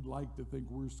 We'd like to think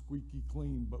we're squeaky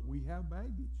clean, but we have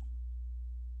baggage.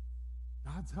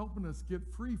 God's helping us get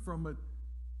free from it,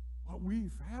 but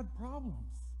we've had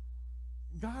problems.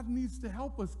 God needs to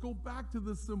help us go back to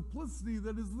the simplicity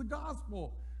that is the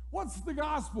gospel. What's the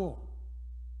gospel?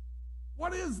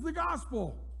 What is the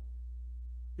gospel?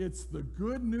 It's the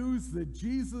good news that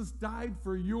Jesus died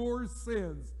for your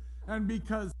sins. And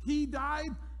because he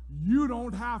died, you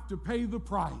don't have to pay the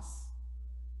price.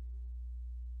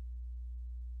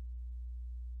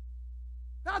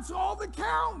 That's all that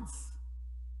counts.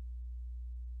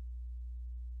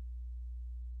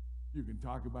 You can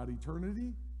talk about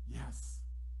eternity? Yes.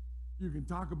 You can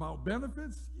talk about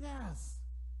benefits? Yes.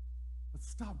 But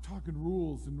stop talking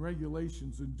rules and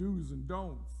regulations and do's and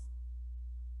don'ts.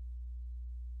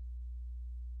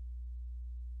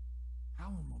 Tell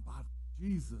them about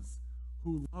Jesus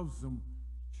who loves them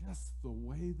just the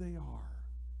way they are.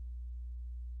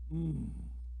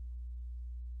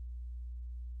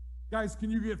 Guys, can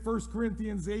you get 1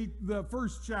 Corinthians 8, the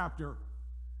first chapter?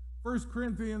 1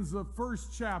 Corinthians, the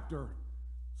first chapter.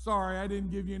 Sorry, I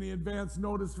didn't give you any advance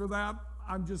notice for that.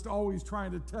 I'm just always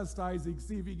trying to test Isaac,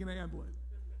 see if he can handle it.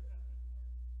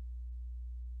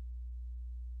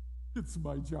 It's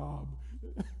my job.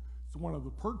 It's one of the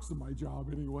perks of my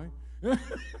job anyway. 1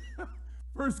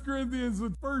 Corinthians,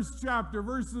 the first chapter,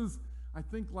 verses, I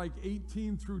think like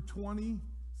 18 through 20,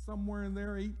 somewhere in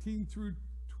there, 18 through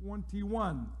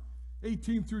 21.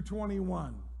 18 through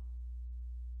 21.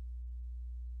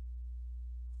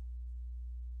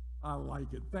 I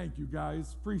like it. Thank you,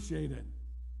 guys. Appreciate it.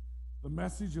 The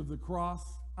message of the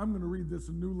cross. I'm going to read this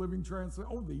in New Living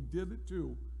Translation. Oh, they did it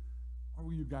too.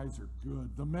 Oh, you guys are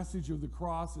good. The message of the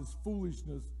cross is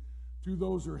foolishness to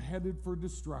those who are headed for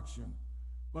destruction.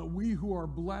 But we who are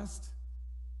blessed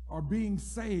are being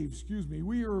saved.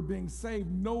 We are being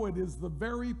saved. Know it is the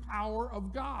very power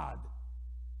of God.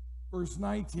 Verse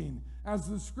 19. As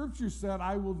the scripture said,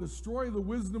 I will destroy the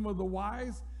wisdom of the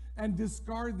wise and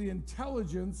discard the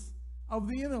intelligence of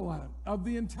the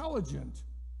intelligent.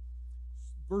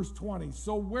 Verse 20.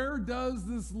 So where does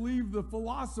this leave the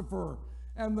philosopher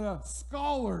and the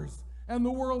scholars and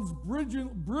the world's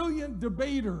brilliant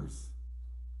debaters?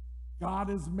 God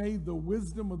has made the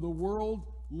wisdom of the world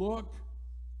look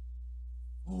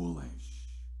foolish.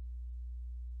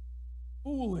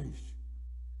 Foolish.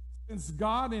 Since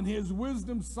God in his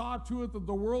wisdom saw to it that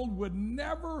the world would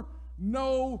never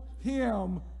know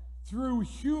him through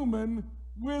human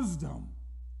wisdom,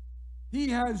 he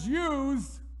has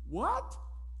used what?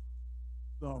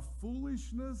 The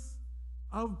foolishness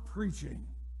of preaching.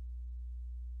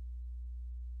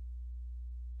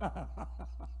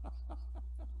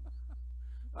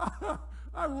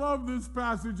 I love this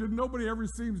passage, and nobody ever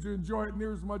seems to enjoy it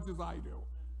near as much as I do.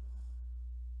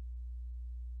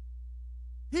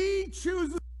 He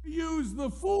chooses to use the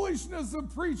foolishness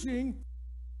of preaching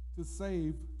to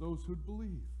save those who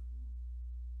believe.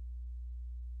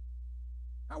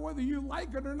 Now, whether you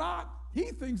like it or not,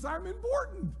 he thinks I'm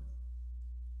important.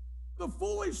 The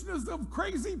foolishness of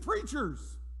crazy preachers.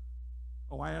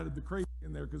 Oh, I added the crazy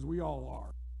in there because we all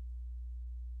are.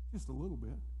 Just a little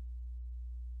bit.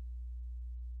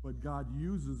 But God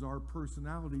uses our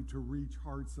personality to reach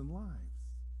hearts and lives.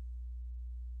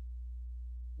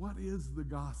 What is the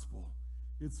gospel?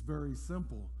 It's very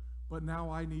simple. But now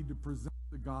I need to present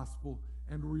the gospel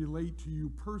and relate to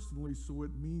you personally so it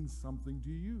means something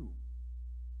to you.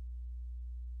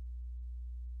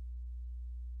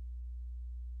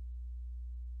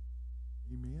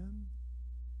 Amen?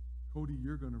 Cody,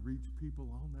 you're going to reach people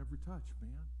I'll never touch,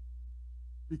 man.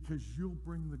 Because you'll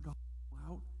bring the gospel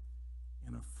out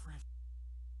in a fresh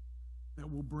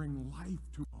that will bring life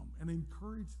to them and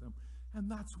encourage them. And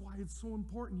that's why it's so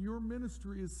important. Your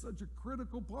ministry is such a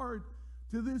critical part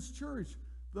to this church.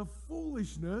 The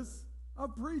foolishness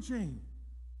of preaching.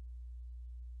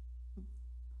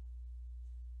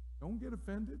 Don't get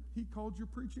offended. He called your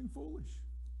preaching foolish.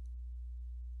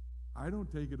 I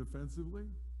don't take it offensively.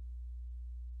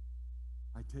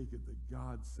 I take it that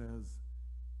God says,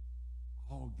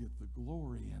 I'll get the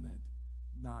glory in it,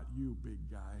 not you, big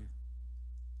guy.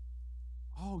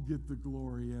 I'll get the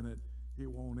glory in it. It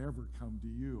won't ever come to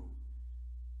you.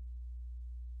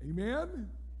 Amen?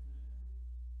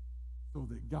 So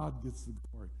that God gets the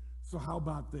glory. So how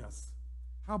about this?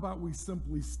 How about we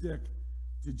simply stick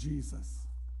to Jesus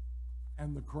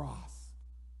and the cross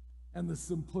and the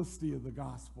simplicity of the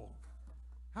gospel?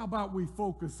 How about we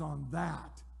focus on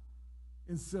that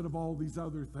instead of all these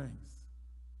other things?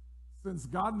 Since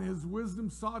God in his wisdom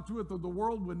saw to it that the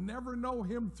world would never know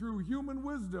him through human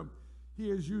wisdom, he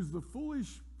has used the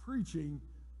foolish preaching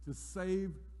to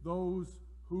save those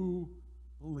who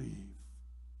believe.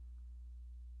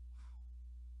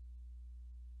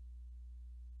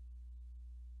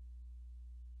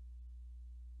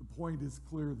 The point is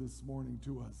clear this morning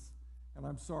to us, and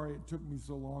I'm sorry it took me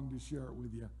so long to share it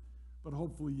with you, but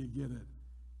hopefully you get it.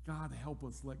 God help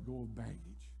us let go of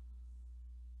baggage.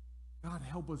 God,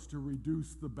 help us to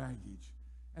reduce the baggage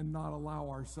and not allow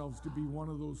ourselves to be one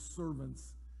of those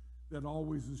servants that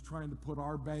always is trying to put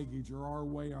our baggage or our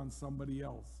way on somebody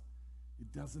else.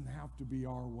 It doesn't have to be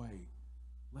our way.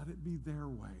 Let it be their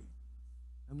way.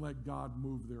 And let God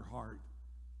move their heart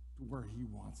to where he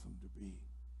wants them to be.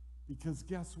 Because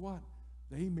guess what?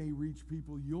 They may reach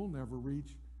people you'll never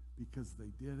reach because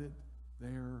they did it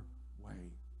their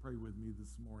way. Pray with me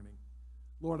this morning.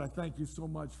 Lord, I thank you so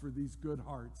much for these good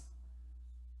hearts,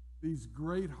 these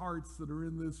great hearts that are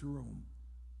in this room.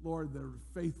 Lord, they're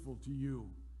faithful to you.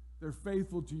 They're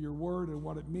faithful to your word and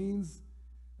what it means.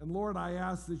 And Lord, I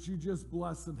ask that you just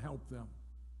bless and help them.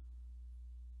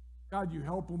 God, you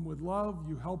help them with love.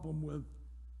 You help them with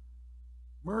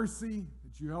mercy.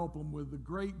 That you help them with the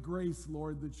great grace,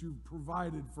 Lord, that you've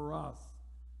provided for us.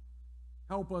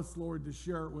 Help us, Lord, to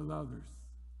share it with others.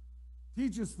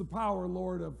 Teach us the power,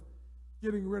 Lord, of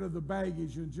getting rid of the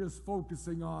baggage and just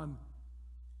focusing on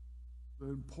the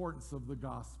importance of the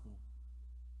gospel.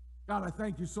 God, I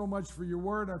thank you so much for your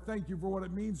word. I thank you for what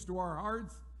it means to our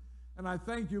hearts. And I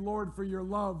thank you, Lord, for your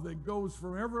love that goes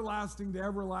from everlasting to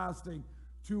everlasting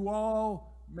to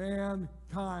all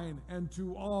mankind and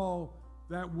to all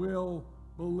that will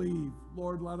believe.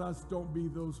 Lord, let us don't be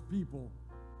those people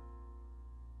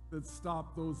that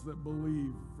stop those that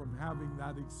believe from having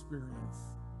that experience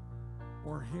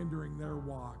or hindering their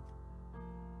walk.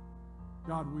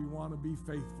 God, we want to be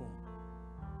faithful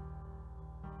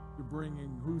to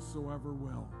bringing whosoever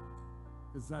will,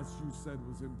 because that's you said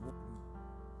was important.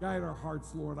 Guide our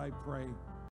hearts, Lord, I pray.